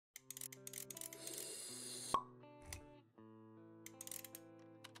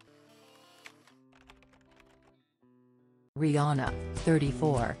Rihanna,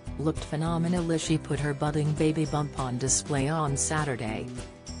 34, looked phenomenal as she put her budding baby bump on display on Saturday.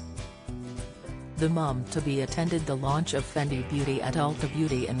 The mom-to-be attended the launch of Fenty Beauty at Ulta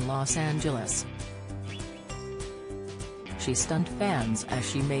Beauty in Los Angeles. She stunned fans as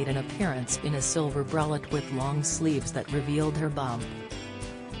she made an appearance in a silver bralette with long sleeves that revealed her bump.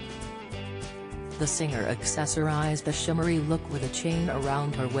 The singer accessorized the shimmery look with a chain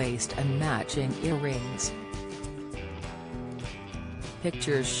around her waist and matching earrings.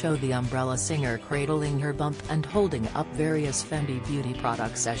 Pictures show the umbrella singer cradling her bump and holding up various Fenty Beauty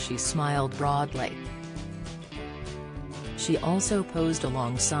products as she smiled broadly. She also posed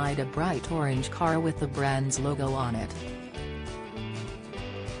alongside a bright orange car with the brand's logo on it.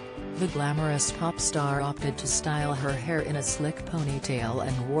 The glamorous pop star opted to style her hair in a slick ponytail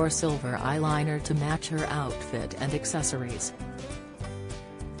and wore silver eyeliner to match her outfit and accessories.